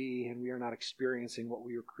created to be and we are not experiencing what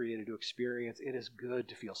we were created to experience. It is good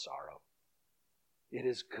to feel sorrow. It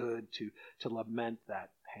is good to lament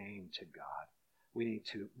that pain to God. We need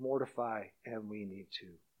to mortify and we need to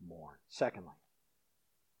mourn. Secondly,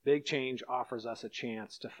 big change offers us a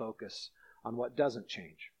chance to focus on what doesn't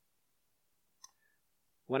change.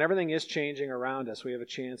 When everything is changing around us, we have a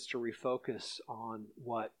chance to refocus on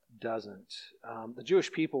what doesn't. The Jewish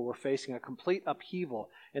people were facing a complete upheaval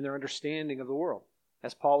in their understanding of the world.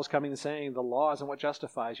 As Paul was coming and saying, the law isn't what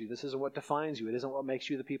justifies you. This isn't what defines you. It isn't what makes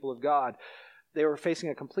you the people of God. They were facing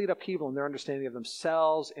a complete upheaval in their understanding of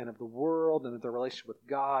themselves and of the world and of their relationship with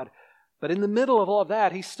God. But in the middle of all of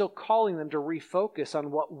that, he's still calling them to refocus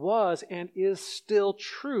on what was and is still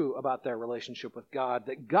true about their relationship with God.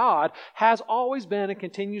 That God has always been and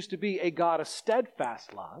continues to be a God of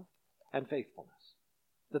steadfast love and faithfulness.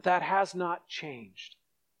 That has not changed.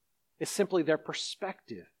 It's simply their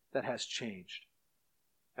perspective that has changed.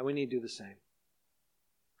 And we need to do the same.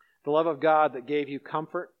 The love of God that gave you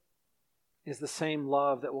comfort is the same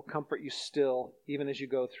love that will comfort you still, even as you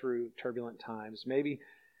go through turbulent times. Maybe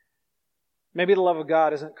the love of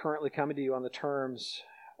God isn't currently coming to you on the terms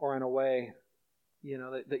or in a way,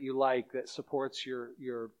 that you like, that supports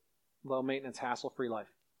your low maintenance, hassle-free life.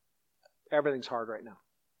 Everything's hard right now,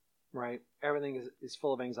 right? Everything is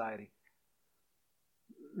full of anxiety.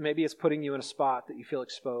 Maybe it's putting you in a spot that you feel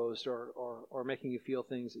exposed or making you feel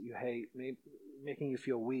things that you hate, making you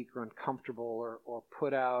feel weak or uncomfortable or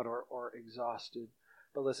put out or exhausted.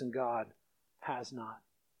 But listen, God has not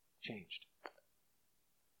changed.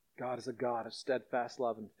 God is a God of steadfast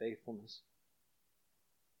love and faithfulness.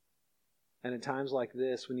 And in times like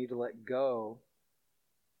this, we need to let go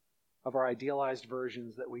of our idealized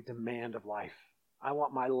versions that we demand of life. I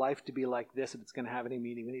want my life to be like this if it's going to have any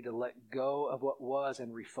meaning. We need to let go of what was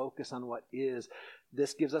and refocus on what is.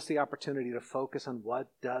 This gives us the opportunity to focus on what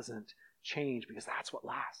doesn't change, because that's what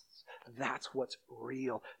lasts. That's what's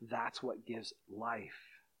real. That's what gives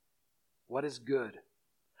life. What is good?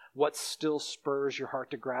 What still spurs your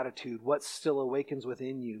heart to gratitude? What still awakens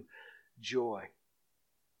within you joy?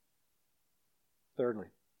 Thirdly,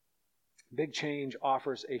 big change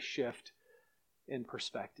offers a shift in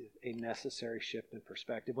perspective, a necessary shift in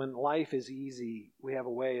perspective. When life is easy, we have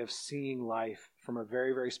a way of seeing life from a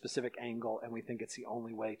very, very specific angle, and we think it's the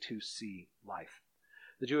only way to see life.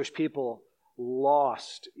 The Jewish people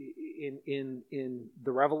lost in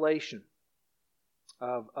the revelation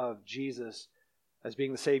of Jesus as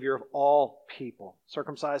being the Savior of all people,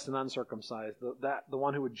 circumcised and uncircumcised, the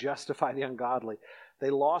one who would justify the ungodly. They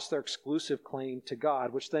lost their exclusive claim to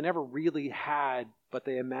God, which they never really had, but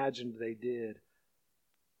they imagined they did.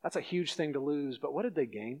 That's a huge thing to lose, but what did they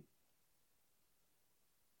gain?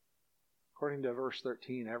 According to verse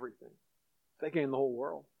 13, everything. They gained the whole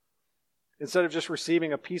world. Instead of just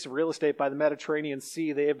receiving a piece of real estate by the Mediterranean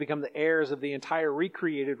Sea, they have become the heirs of the entire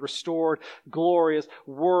recreated, restored, glorious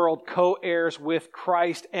world, co-heirs with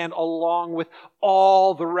Christ, and along with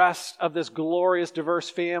all the rest of this glorious, diverse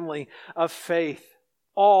family of faith.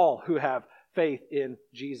 All who have faith in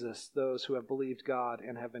Jesus, those who have believed God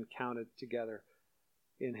and have been counted together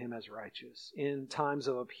in Him as righteous, in times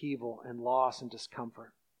of upheaval and loss and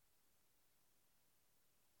discomfort.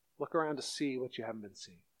 Look around to see what you haven't been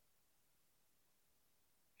seeing.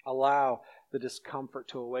 Allow the discomfort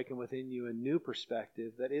to awaken within you a new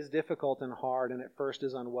perspective that is difficult and hard and at first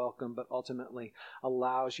is unwelcome, but ultimately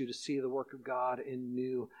allows you to see the work of God in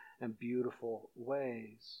new and beautiful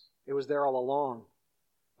ways. It was there all along,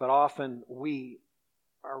 but often we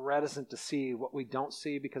are reticent to see what we don't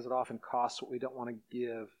see because it often costs what we don't want to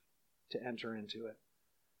give to enter into it.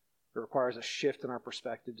 It requires a shift in our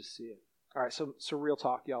perspective to see it. All right, so real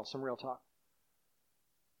talk, y'all, some real talk.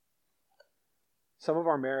 Some of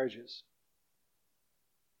our marriages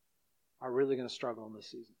are really going to struggle in this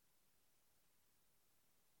season.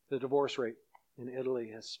 The divorce rate in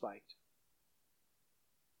Italy has spiked.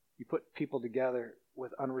 You put people together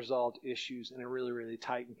with unresolved issues in a really, really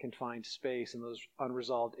tight and confined space, and those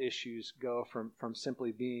unresolved issues go from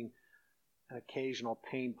simply being an occasional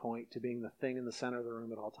pain point to being the thing in the center of the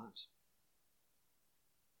room at all times.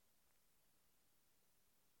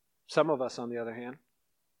 Some of us, on the other hand,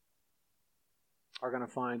 are going to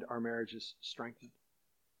find our marriages strengthened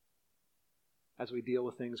as we deal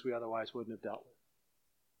with things we otherwise wouldn't have dealt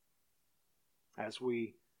with. As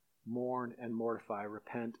we mourn and mortify,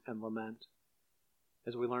 repent and lament.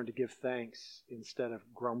 As we learn to give thanks instead of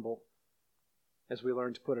grumble. As we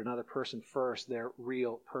learn to put another person first, their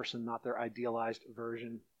real person, not their idealized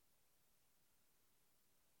version.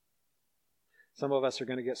 Some of us are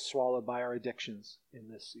going to get swallowed by our addictions in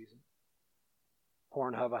this season.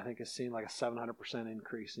 Pornhub, I think, has seen like a 700%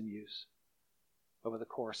 increase in use over the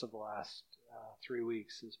course of the last 3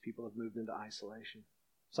 weeks as people have moved into isolation.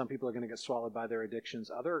 Some people are going to get swallowed by their addictions.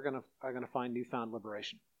 Others are going to find newfound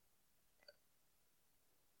liberation.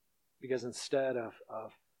 Because instead of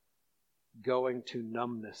going to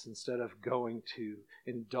numbness, instead of going to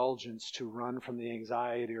indulgence to run from the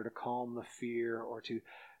anxiety or to calm the fear, or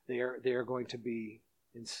they are going to be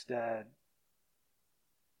instead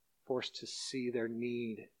forced to see their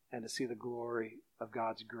need and to see the glory of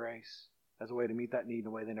God's grace as a way to meet that need in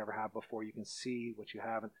a way they never have before. You can see what you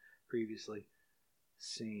haven't previously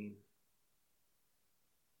seen.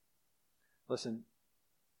 Listen,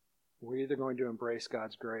 we're either going to embrace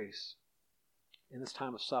God's grace in this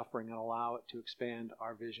time of suffering and allow it to expand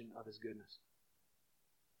our vision of His goodness,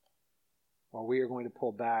 or we are going to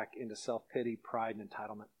pull back into self-pity, pride, and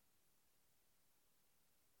entitlement.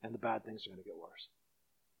 And the bad things are going to get worse.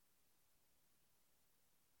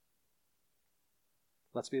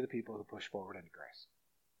 Let's be the people who push forward into grace.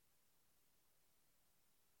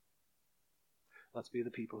 Let's be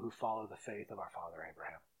the people who follow the faith of our father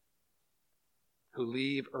Abraham, who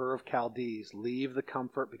leave Ur of Chaldees, leave the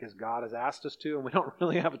comfort because God has asked us to, and we don't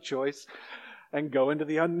really have a choice, and go into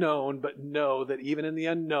the unknown, but know that even in the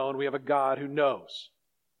unknown, we have a God who knows.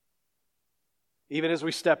 Even as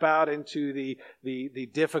we step out into the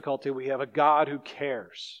difficulty, we have a God who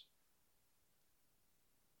cares.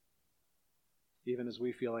 Even as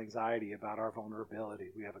we feel anxiety about our vulnerability,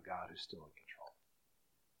 we have a God who's still in control.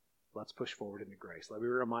 Let's push forward into grace. Let me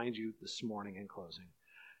remind you this morning in closing,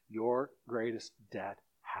 your greatest debt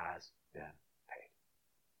has been paid.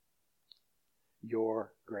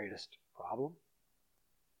 Your greatest problem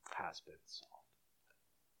has been solved.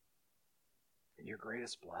 And your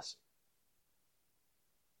greatest blessing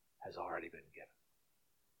has already been given.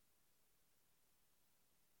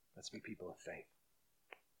 Let's be people of faith,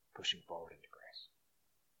 pushing forward into grace.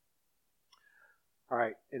 All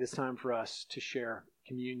right, it is time for us to share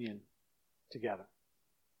communion together.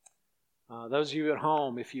 Those of you at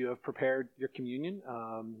home, if you have prepared your communion,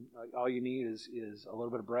 all you need is a little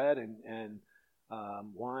bit of bread and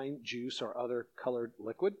wine, juice, or other colored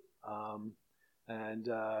liquid, and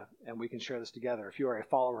we can share this together. If you are a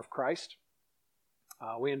follower of Christ,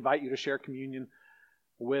 we invite you to share communion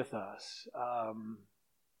with us.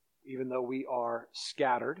 Even though we are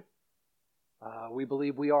scattered, we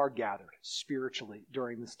believe we are gathered spiritually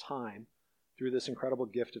during this time through this incredible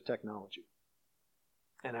gift of technology.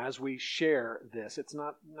 And as we share this, it's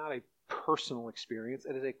not a personal experience,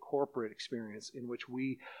 it is a corporate experience in which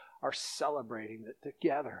we are celebrating that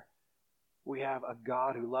together we have a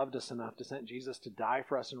God who loved us enough to send Jesus to die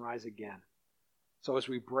for us and rise again. So as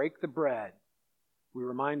we break the bread, we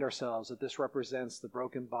remind ourselves that this represents the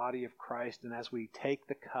broken body of Christ, and as we take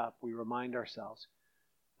the cup, we remind ourselves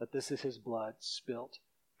that this is his blood spilt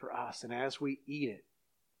for us. And as we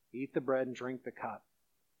eat the bread and drink the cup,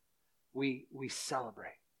 we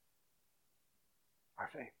celebrate our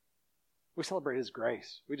faith. We celebrate his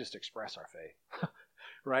grace. We just express our faith,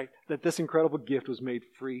 right? That this incredible gift was made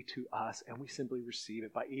free to us, and we simply receive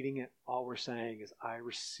it. By eating it, all we're saying is, I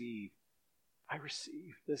receive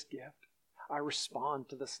this gift. I respond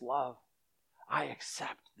to this love. I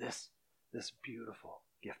accept this beautiful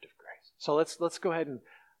gift of grace. So let's go ahead and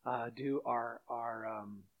do our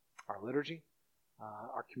liturgy,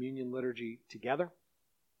 our communion liturgy together.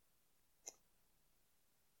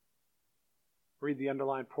 Read the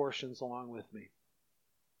underlined portions along with me.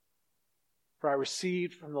 For I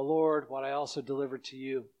received from the Lord what I also delivered to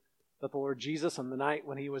you, that the Lord Jesus, on the night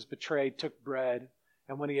when he was betrayed, took bread,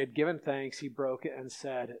 and when he had given thanks, he broke it and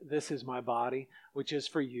said, "This is my body, which is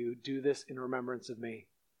for you. Do this in remembrance of me."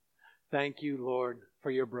 Thank you, Lord, for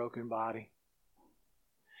your broken body.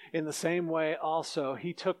 In the same way also,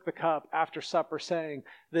 he took the cup after supper, saying,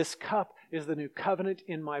 "This cup is the new covenant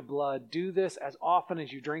in my blood. Do this as often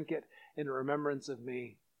as you drink it in remembrance of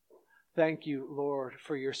me." Thank you, Lord,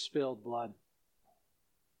 for your spilled blood.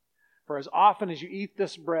 For as often as you eat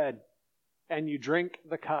this bread and you drink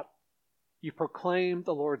the cup, you proclaim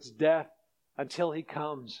the Lord's death until he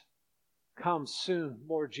comes. Come soon,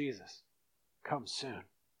 Lord Jesus. Come soon.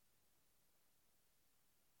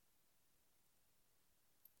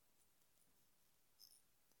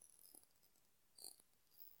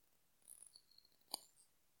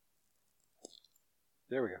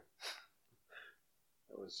 There we go.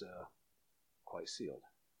 That was quite sealed.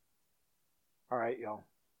 All right, y'all.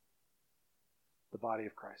 The body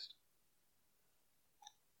of Christ.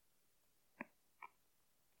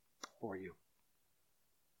 For you.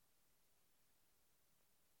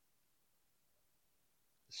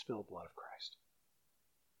 The spilled blood of Christ.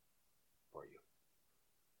 For you.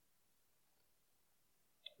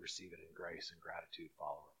 Receive it in grace and gratitude,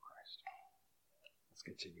 follower of Christ. Let's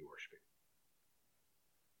continue worshiping.